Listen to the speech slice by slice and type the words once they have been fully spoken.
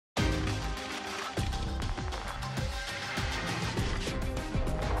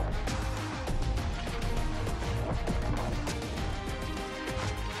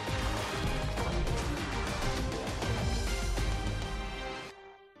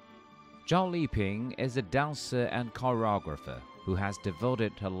Zhao Liping is a dancer and choreographer who has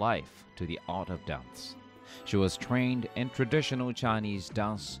devoted her life to the art of dance. She was trained in traditional Chinese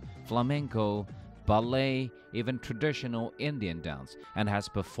dance, flamenco, ballet, even traditional Indian dance, and has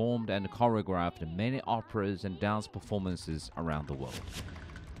performed and choreographed many operas and dance performances around the world.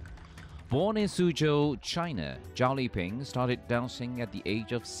 Born in Suzhou, China, Zhao Liping started dancing at the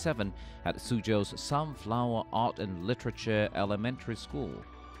age of 7 at Suzhou's Sunflower Art and Literature Elementary School.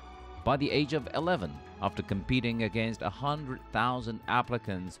 By the age of 11, after competing against 100,000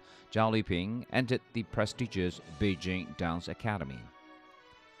 applicants, Zhao Liping entered the prestigious Beijing Dance Academy.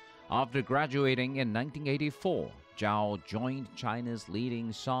 After graduating in 1984, Zhao joined China's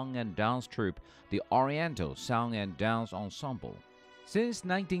leading song and dance troupe, the Oriental Song and Dance Ensemble. Since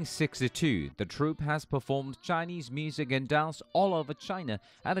 1962, the troupe has performed Chinese music and dance all over China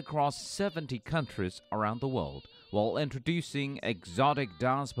and across 70 countries around the world, while introducing exotic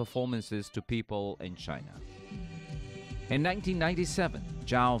dance performances to people in China. In 1997,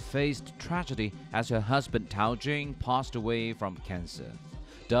 Zhao faced tragedy as her husband Tao Jin passed away from cancer.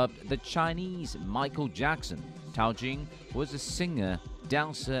 Dubbed the Chinese Michael Jackson, Tao Jin was a singer,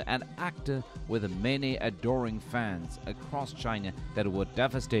 dancer, and actor with many adoring fans across China that were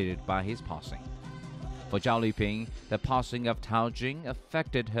devastated by his passing. For Zhao Liping, the passing of Tao Jin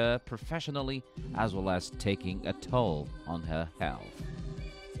affected her professionally as well as taking a toll on her health.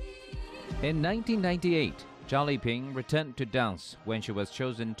 In 1998, Zhao Liping returned to dance when she was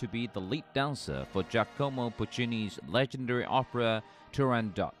chosen to be the lead dancer for Giacomo Puccini's legendary opera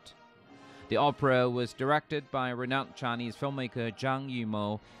Turandot. The opera was directed by renowned Chinese filmmaker Zhang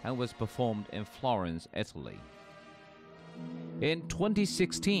Yimou and was performed in Florence, Italy. In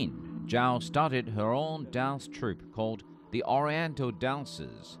 2016, Zhao started her own dance troupe called the Oriental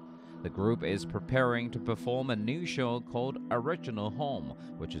Dancers. The group is preparing to perform a new show called Original Home,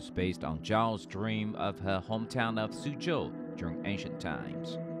 which is based on Zhao's dream of her hometown of Suzhou during ancient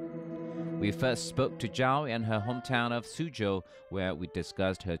times. We first spoke to Zhao in her hometown of Suzhou, where we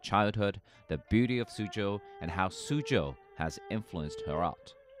discussed her childhood, the beauty of Suzhou, and how Suzhou has influenced her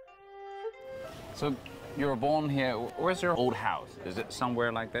art. So you were born here. Where's your old house? Is it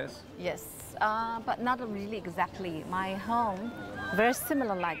somewhere like this? Yes, but not really exactly. My home, very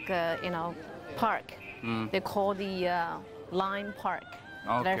similar like, park. They call the Line Park.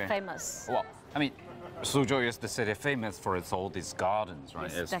 Okay. Very famous. Well, I mean, Suzhou is the city famous for all these gardens, right?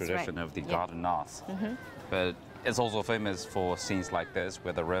 Yes, It's that's tradition right. of the garden north. But it's also famous for scenes like this,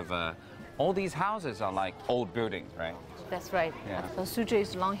 with the river. All these houses are like old buildings, right? That's right. Yeah. So Suzhou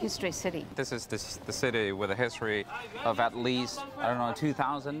is a long history city. This is the city with a history of at least, I don't know,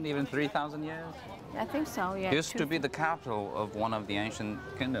 2,000, even 3,000 years. I think so, yeah. It used to be the capital of one of the ancient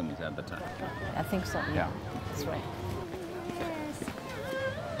kingdoms at the time. I think so, yeah. Yeah. That's right.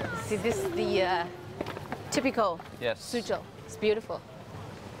 See, this is the typical Suzhou. It's beautiful.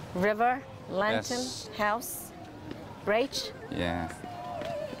 River, lantern, house, bridge. Yeah.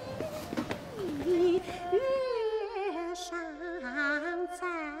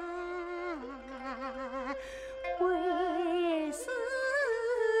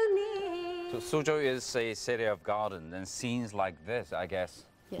 So Suzhou is a city of gardens, and scenes like this, I guess,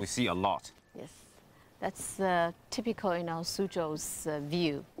 we see a lot. Yes, that's typical, Suzhou's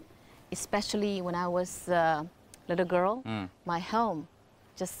view. Especially when I was a little girl, my home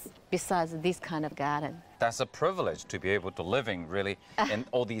just besides this kind of garden. That's a privilege to be able to live in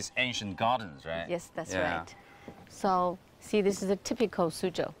all these ancient gardens, right? Yes, that's right. So, see, this is a typical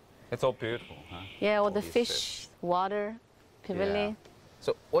Suzhou. It's all beautiful, huh? Yeah, all the fish, water, pavilion. Yeah.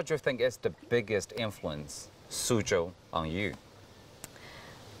 So what do you think is the biggest influence Suzhou on you?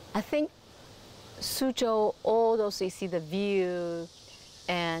 I think Suzhou, all those, you see the view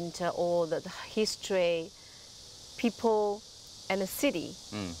and all the history, people, and the city,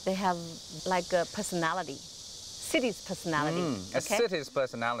 they have like a personality, city's personality. A city's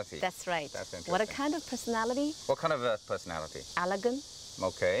personality. That's right. That's interesting. What a kind of personality? What kind of a personality? Elegant.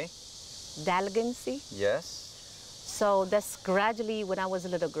 Okay. Delicacy. Yes. So that's gradually, when I was a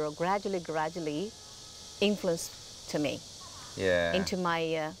little girl, gradually influenced to me. Yeah. Into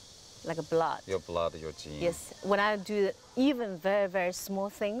my like a blood. Your blood, your genes. Yes. When I do even very, very small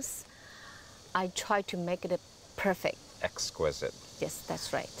things, I try to make it perfect. Exquisite. Yes,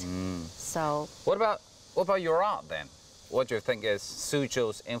 that's right. So. What about your art then? What do you think is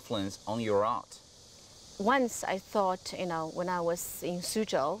Suzhou's influence on your art? Once I thought, when I was in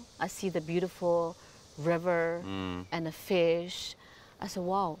Suzhou, I see the beautiful river and the fish. I said,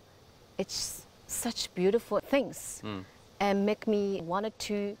 wow, it's such beautiful things. And make me wanted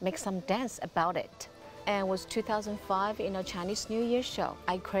to make some dance about it. and it was 2005 in a Chinese New Year show.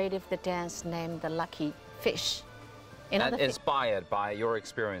 I created the dance named the Lucky Fish. And inspired by your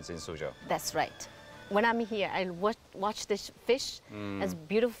experience in Suzhou. That's right. When I'm here, I watch this fish, as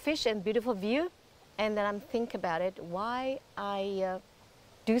beautiful fish and beautiful view, and then I'm think about it, why I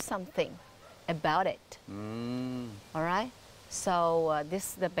do something about it. All right? So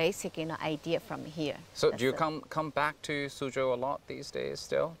this is the basic idea from here. So That's do you come back to Suzhou a lot these days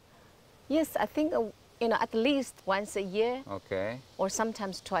still? Yes, I think at least once a year. Okay. Or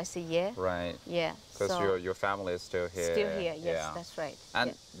sometimes twice a year. Right. Yeah. Because your family is still here. Still here, yes, that's right.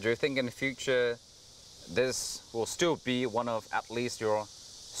 And do you think in the future this will still be one of at least your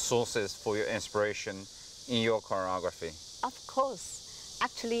sources for your inspiration in your choreography? Of course.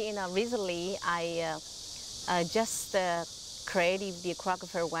 Actually, recently I just created the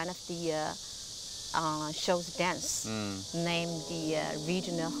choreographer one of the show's dance named the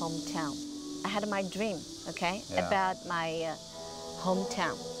regional hometown. I had my dream, okay, about my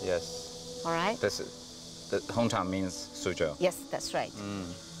hometown. Yes. All right. The hometown means Suzhou. Yes, that's right.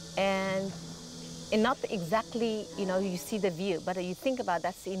 And not exactly, you see the view, but you think about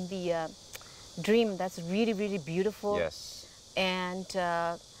that's in the dream. That's really, really beautiful. Yes. And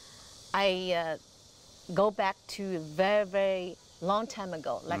I go back to very, very long time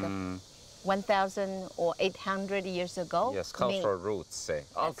ago, like 1,000 or 800 years ago. Yes, cultural roots, say.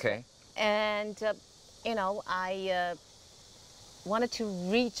 Okay. Right. And, I wanted to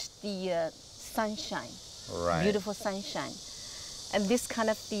reach the sunshine, beautiful sunshine. And this kind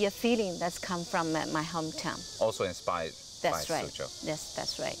of the feeling that's come from my hometown. Also inspired by Suzhou. Yes,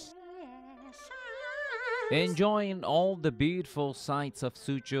 that's right. Enjoying all the beautiful sights of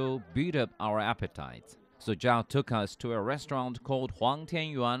Suzhou built up our appetites. So Zhao took us to a restaurant called Huang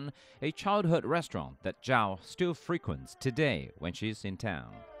Tianyuan, a childhood restaurant that Zhao still frequents today when she's in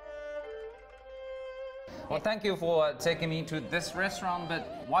town. Well, thank you for taking me to this restaurant,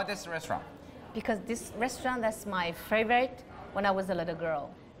 but why this restaurant? Because this restaurant, that's my favorite when I was a little girl.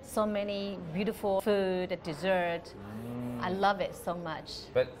 So many beautiful food, dessert. I love it so much.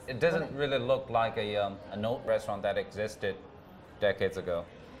 But it doesn't really look like an old restaurant that existed decades ago.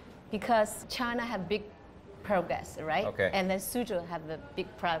 Because China have big progress, right? Okay. And then Suzhou have a big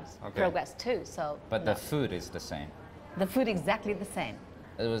progress too. So. But the food is the same. The food exactly the same.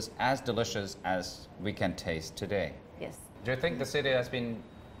 It was as delicious as we can taste today. Yes. Do you think the city has been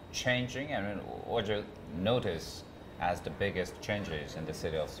changing, and what do you notice as the biggest changes in the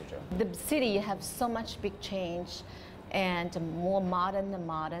city of Suzhou? The city have so much big change, and more modern than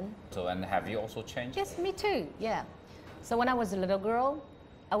modern. So, and have you also changed? Yes, me too. Yeah. So when I was a little girl,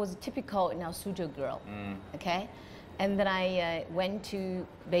 I was a typical Suzhou girl. Okay, and then I went to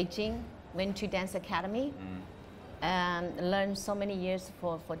Beijing, went to dance academy. And learned so many years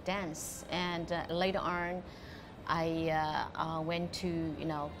for dance, and later on, I went to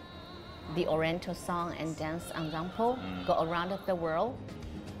the Oriental song and dance ensemble, go around the world.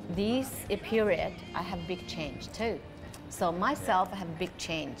 This period, I have big change too. So myself, I have big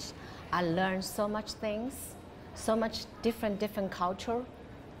change. I learned so much things, so much different culture,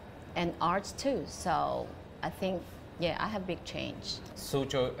 and arts too. So I think. Yeah, I have big change.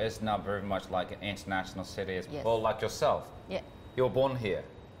 Suzhou is now very much like an international city. It's well, like yourself. Yeah. You were born here.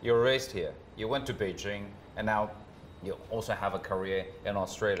 You were raised here. You went to Beijing, and now you also have a career in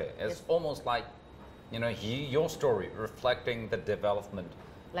Australia. It's almost like, your story reflecting the development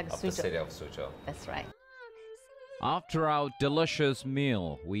of the city of Suzhou. That's right. After our delicious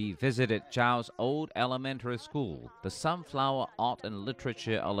meal, we visited Zhao's old elementary school, the Sunflower Art and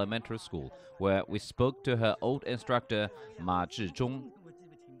Literature Elementary School, where we spoke to her old instructor, Ma Zhizhong.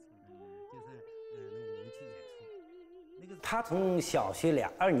 他从小学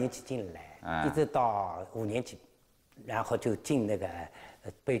2年级进来，一直到5年级，然后就进那个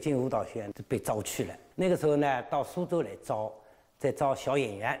北京舞蹈学院被招去了。那个时候呢，到苏州来招，再招小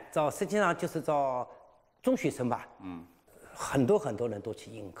演员，实际上就是招中学生吧。很多人都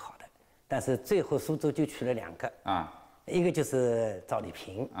去应考的，但是最后苏州就去了2个一个就是赵丽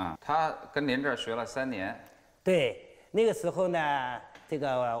萍他跟您这儿学了3年。对，那个时候呢，这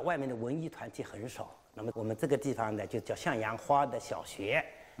个外面的文艺团体很少。 那么我们这个地方呢，就叫向阳花的小学，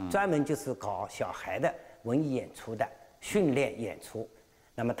专门就是搞小孩的文艺演出的训练演出。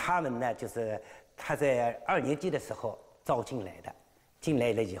那么他们呢，就是他在2年级的时候招进来的，进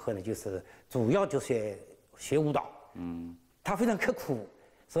来了以后呢，就是主要就是学舞蹈。他非常刻苦，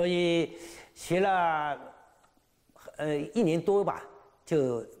所以学了1年多吧，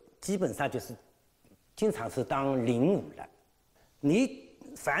就基本上就是经常是当领舞了。你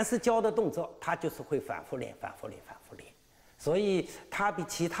凡是教的动作，他就是会反复练，所以他比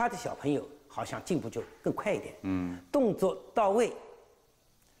其他的小朋友好像进步就更快一点。动作到位，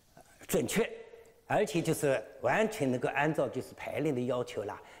准确，而且就是完全能够按照就是排练的要求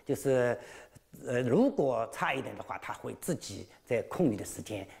啦，就是如果差一点的话，他会自己在空余的时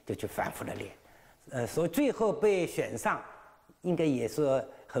间就去反复的练。所以最后被选上，应该也是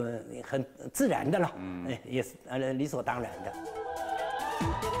很自然的了，也是理所当然的。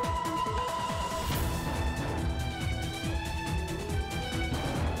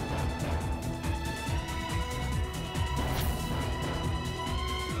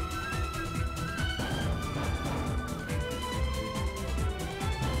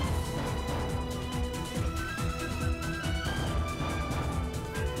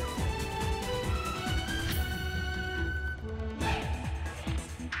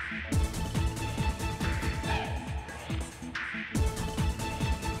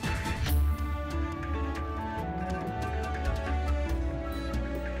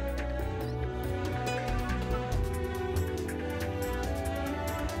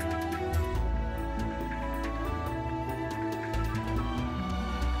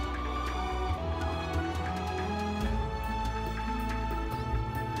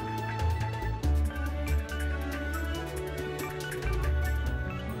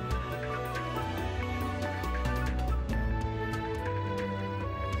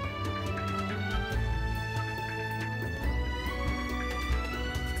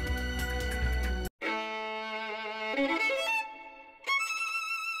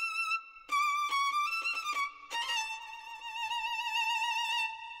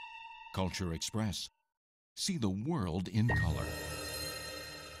Culture Express. See the world in color.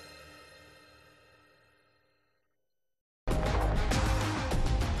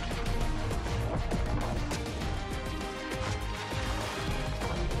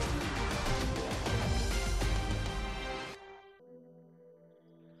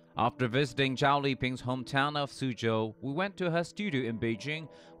 After visiting Zhao Liping's hometown of Suzhou, we went to her studio in Beijing,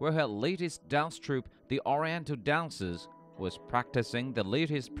 where her latest dance troupe, the Oriental Dancers, was practicing the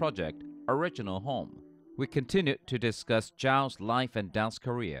latest project, Original Home. We continued to discuss Zhao's life and dance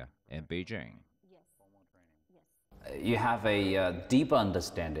career in Beijing. You have a deeper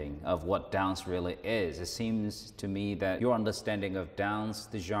understanding of what dance really is. It seems to me that your understanding of dance,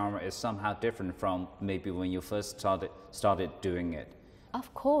 the genre, is somehow different from maybe when you first started doing it.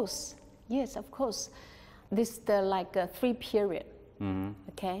 Of course, yes, of course. This is the three period.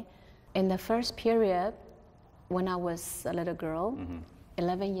 Okay, in the first period, when I was a little girl,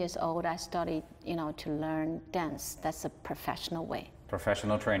 11 years old, I started, to learn dance. That's a professional way.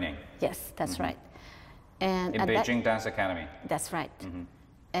 Professional training. Yes, that's right. And in Beijing Dance Academy. That's right.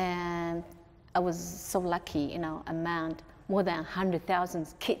 And I was so lucky, among more than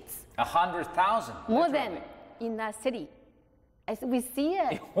 100,000 kids. 100,000? More than in that city. As we see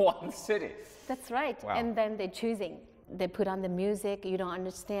it. In one city? That's right. Wow. And then they're choosing. They put on the music, you don't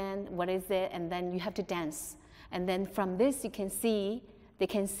understand what is it, and then you have to dance. And then from this, they can see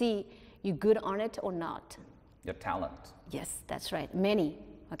you're good on it or not. Your talent. Yes, that's right. Many,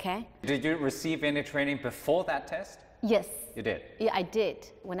 okay? Did you receive any training before that test? Yes. You did? Yeah, I did.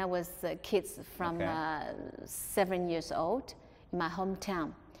 When I was kids from 7 years old in my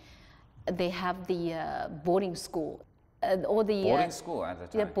hometown, they have the boarding school. Boarding school at the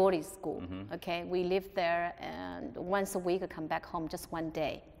time? Yeah, boarding school. Okay, we lived there, and once a week I come back home, just one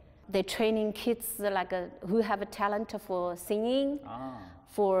day. They're training kids who have a talent for singing,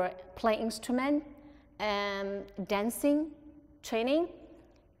 for playing instrument, and dancing, training,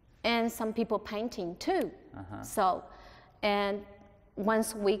 and some people painting too. So, and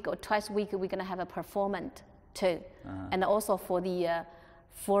once a week or twice a week we're gonna have a performance too, and also for the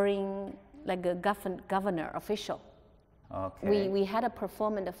foreign governor official. Okay. We had a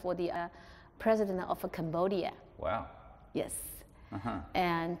performance for the president of Cambodia. Wow. Yes.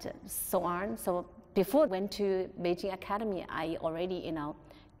 And so on. So before I went to Beijing Academy, I already,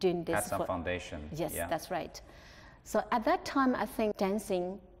 doing this. Had some foundation. Yes, that's right. So at that time, I think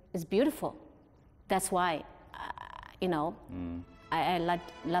dancing is beautiful. That's why, I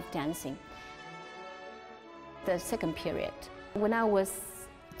love dancing. The second period, when I was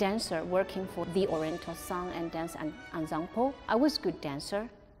dancer working for the Oriental Song and Dance Ensemble. I was a good dancer,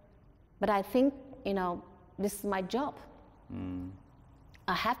 but I think, this is my job.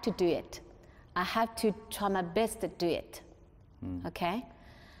 I have to do it. I have to try my best to do it, okay?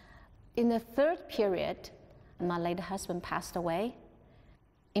 In the third period, my late husband passed away.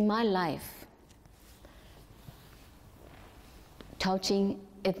 In my life, Tao Jin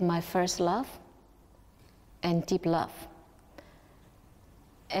is my first love and deep love.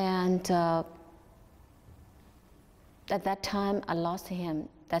 And at that time, I lost him.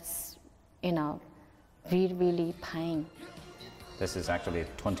 That's you know, really, really pain. This is actually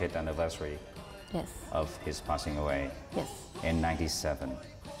the 20th anniversary Yes. of his passing away Yes. in 97.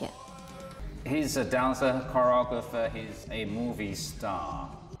 Yeah. He's a dancer, choreographer, he's a movie star,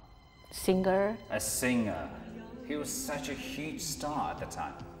 Singer. a singer. He was such a huge star at the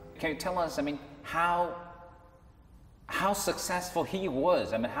time. Can you tell us, I mean, how successful he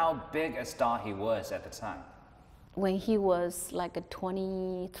was? I mean, how big a star he was at the time? When he was like a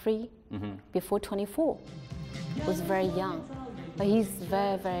 23, before 24, was very young. But he's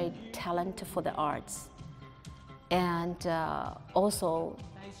very, very talented for the arts. And also,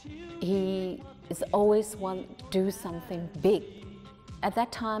 he is always want to do something big. At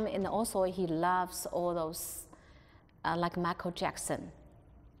that time, and also he loves all those, like Michael Jackson.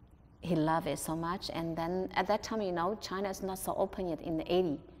 He loved it so much. And then at that time, you know, China is not so open yet in the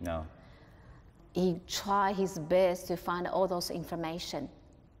 80s. No. He tried his best to find all those information,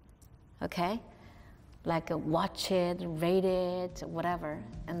 okay? Like watch it, read it, whatever.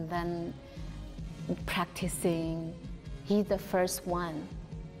 And then practicing. He's the first one,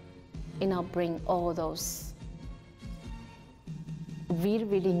 you know, bring all those really,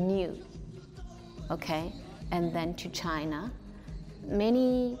 really new, okay? And then to China.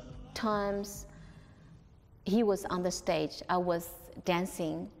 Many times he was on the stage, I was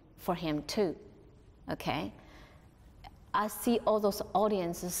dancing for him too, okay? I see all those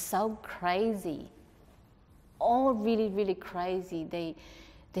audiences so crazy, all really, really crazy.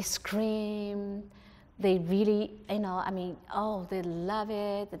 They scream, they really, you know, I mean, oh, they love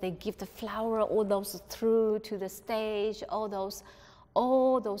it. They give the flower, all those through to the stage, all those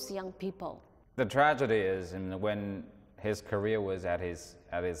young people. The tragedy is when his career was at his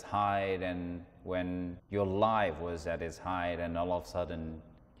height, and when your life was at its height, and all of a sudden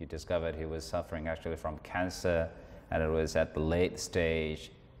you discovered he was suffering actually from cancer, and it was at the late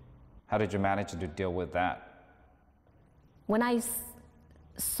stage. How did you manage to deal with that? When I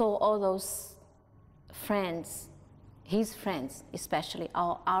saw all those friends, his friends especially,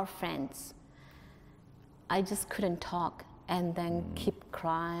 our friends, I just couldn't talk, and then keep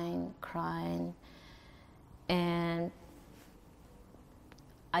crying, and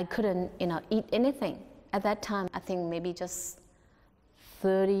I couldn't, you know, eat anything. At that time, I think maybe just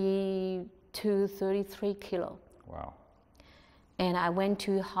 32, 33 kilo. Wow. And I went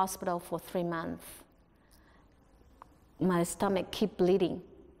to hospital for 3 months. My stomach keep bleeding.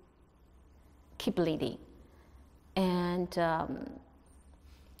 And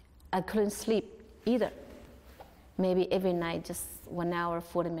I couldn't sleep either. Maybe every night, just 1 hour,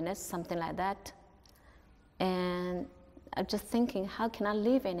 40 minutes, something like that. And I'm just thinking, how can I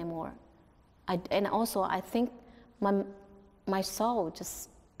live anymore? And also, I think my soul just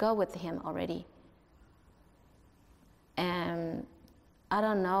go with him already. And I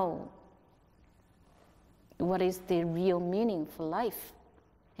don't know what is the real meaning for life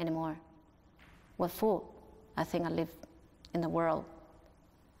anymore. What for? I think I live in the world.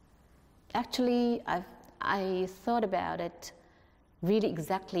 Actually, I thought about it really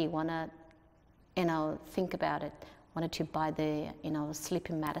exactly, wanna, you know, think about it. Wanted to buy the, you know,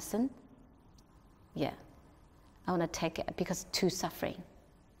 sleeping medicine. Yeah, I want to take it because too suffering,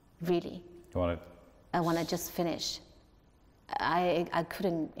 really. You want it? I want to just finish. I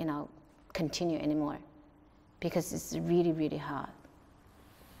couldn't, you know, continue anymore because it's really, really hard.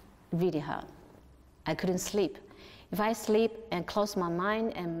 Really hard. I couldn't sleep. If I sleep and close my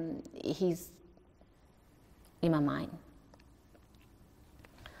mind, and he's in my mind.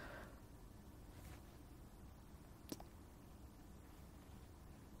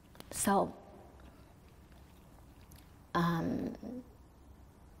 So, it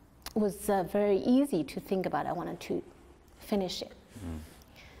was very easy to think about. I wanted to finish it.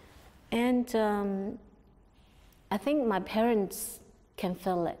 And I think my parents can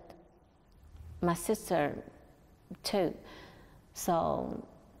feel it. My sister too. So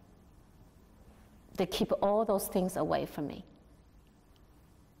they keep all those things away from me.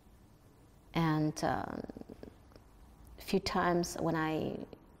 And a few times when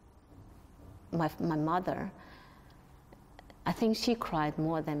my mother, I think she cried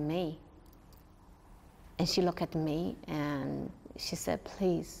more than me. And she looked at me and she said,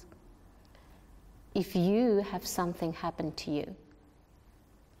 please, if you have something happen to you,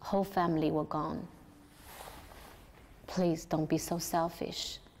 whole family will gone. Please don't be so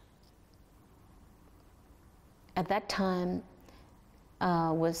selfish. At that time,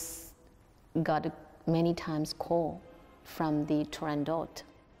 got many times call from the Turandot.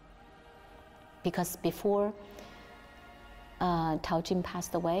 Because before Tao Jin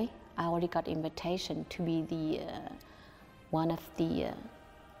passed away, I already got invitation to be the one of the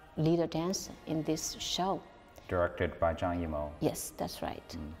leader dancer in this show. Directed by Zhang Yimou. Yes, that's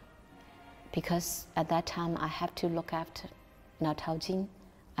right. Because at that time I have to look after Tao Jin.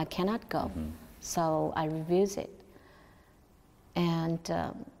 I cannot go, so I refused it. And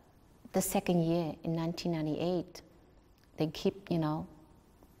the second year, in 1998, they keep,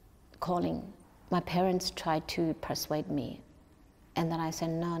 calling. My parents tried to persuade me, and then I said,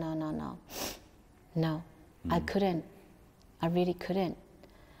 no, I couldn't. I really couldn't.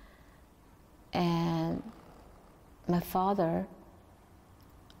 And my father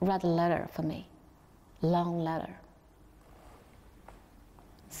wrote a letter for me, long letter.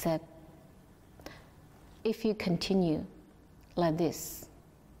 Said, if you continue like this,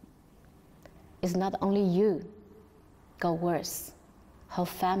 it's not only you go worse, whole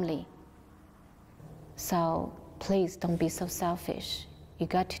family. So please don't be so selfish. You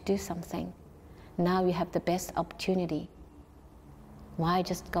got to do something. Now you have the best opportunity. Why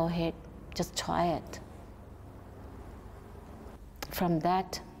just go ahead, just try it. From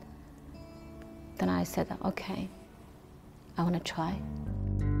that, then I said, okay, I want to try.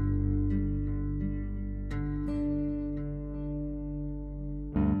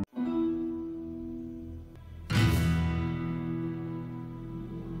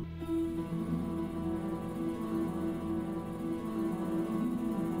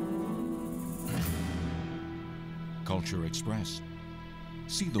 Culture Express.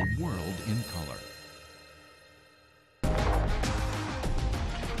 See the world in color.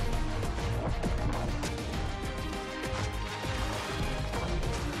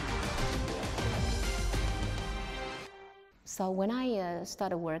 So when I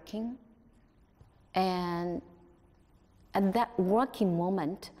started working, and at that working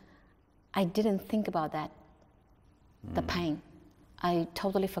moment, I didn't think about that, the pain. I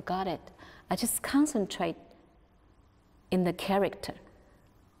totally forgot it. I just concentrate in the character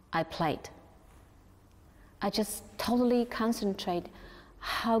I played. I just totally concentrate,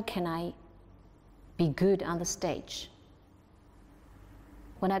 how can I be good on the stage?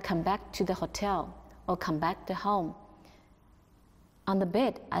 When I come back to the hotel or come back to home, on the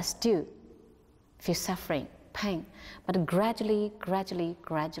bed, I still feel suffering, pain, but gradually,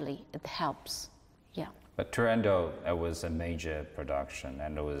 it helps, yeah. But Turandot, it was a major production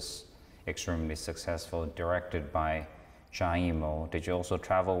and it was extremely successful, directed by Zhang Yimou. Did you also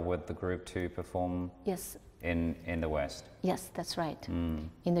travel with the group to perform? Yes. In the West? Yes, that's right, in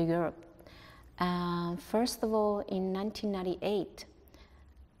the Europe. First of all, in 1998,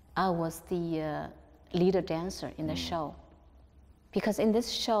 I was the leader dancer in the show. Because in this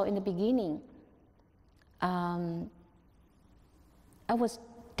show, in the beginning, I was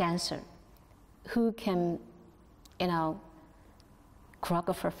dancer who can,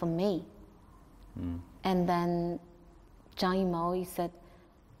 choreographer for me. And then Zhang Yimou, he said,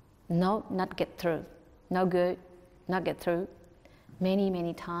 no, not get through, no good, not get through.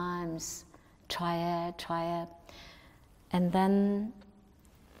 Many times, try it. And then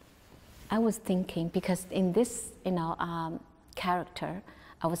I was thinking, because in this, character,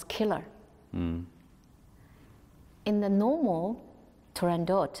 I was killer. In the normal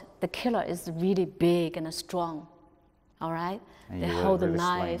Turandot, the killer is really big and strong, all right? And they hold the really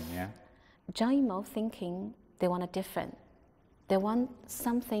knife. Slim, yeah? Zhang Yimou thinking they want a different. They want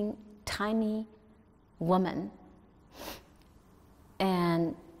something tiny woman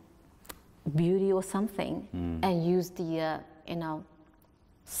and beauty or something, and use the,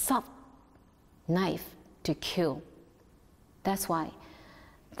 soft knife to kill. That's why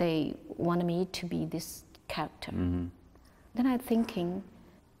they wanted me to be this character. Then I'm thinking,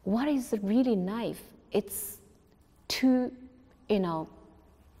 what is the really knife? It's too,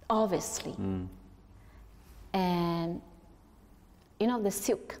 obviously. And, the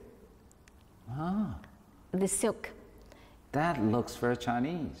silk. The silk. That looks very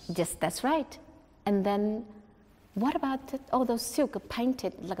Chinese. Yes, that's right. And then, what about all those silk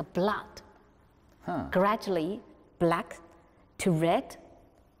painted like a blood? Gradually, black to red,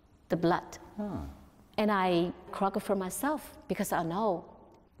 the blood. And I choreograph myself because I know.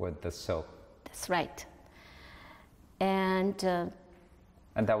 With the silk. That's right. And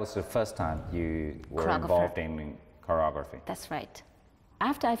that was the first time you were involved in choreography. That's right.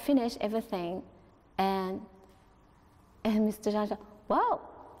 After I finished everything, and Mr. Zhang said, wow,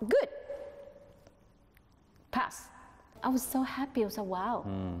 good, pass. I was so happy, I was like, wow,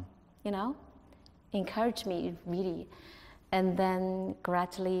 encouraged me really. And then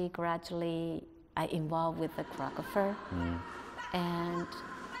gradually, I involved with the choreographer. And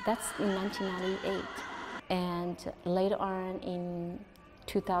that's in 1998. And later on in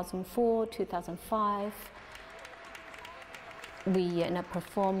 2004, 2005, we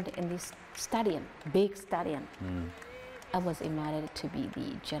performed in this stadium, big stadium. I was invited to be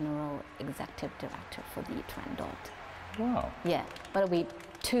the general executive director for the Turandot. Wow. Yeah, but we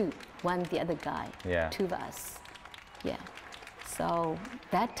one the other guy, Yeah. two of us. Yeah. So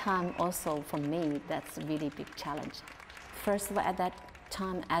that time also for me, that's a really big challenge. First of all, at that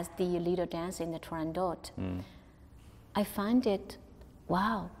time as the leader dancer in the Turandot, I find it,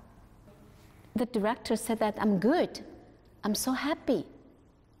 wow. The director said that I'm good. I'm so happy.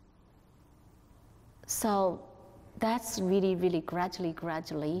 So that's really, really gradually,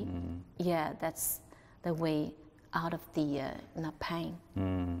 yeah, that's the way out of the pain.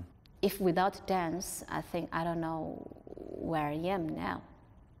 If without dance, I think I don't know where I am now.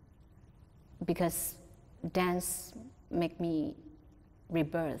 Because dance make me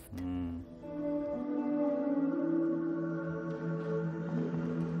rebirthed.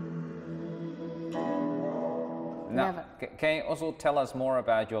 Now, Never. can you also tell us more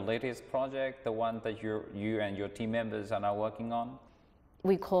about your latest project, the one that you and your team members are now working on?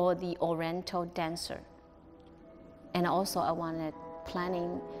 We call the Oriental dancer. And also I wanted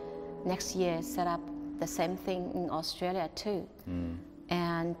planning next year set up the same thing in Australia too.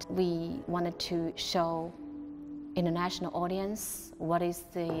 And we wanted to show international audience what is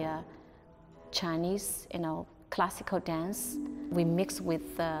the Chinese, classical dance. We mix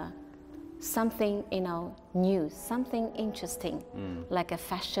with something, new, something interesting, like a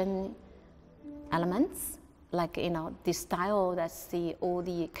fashion elements, like, the style, that's all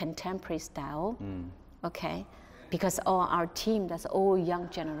the contemporary style, okay? Because all our team, that's all young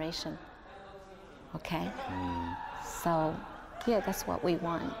generation, okay? So, yeah, that's what we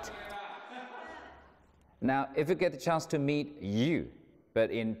want. Now, if you get the chance to meet you,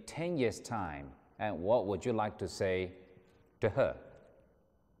 but in 10 years' time, and what would you like to say to her?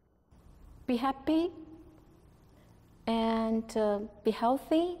 Be happy and be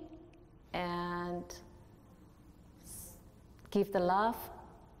healthy and give the love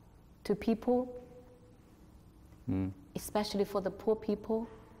to people, especially for the poor people,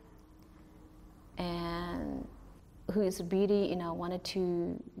 and who is really, wanted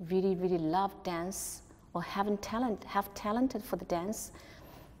to really, really love dance or have talent for the dance.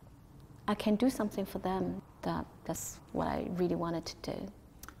 I can do something for them. That's what I really wanted to do.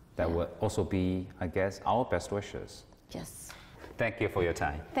 That would also be, I guess, our best wishes. Yes. Thank you for your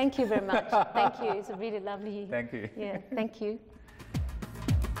time. Thank you very much. Thank you. It's really lovely. Thank you. Yeah, thank you.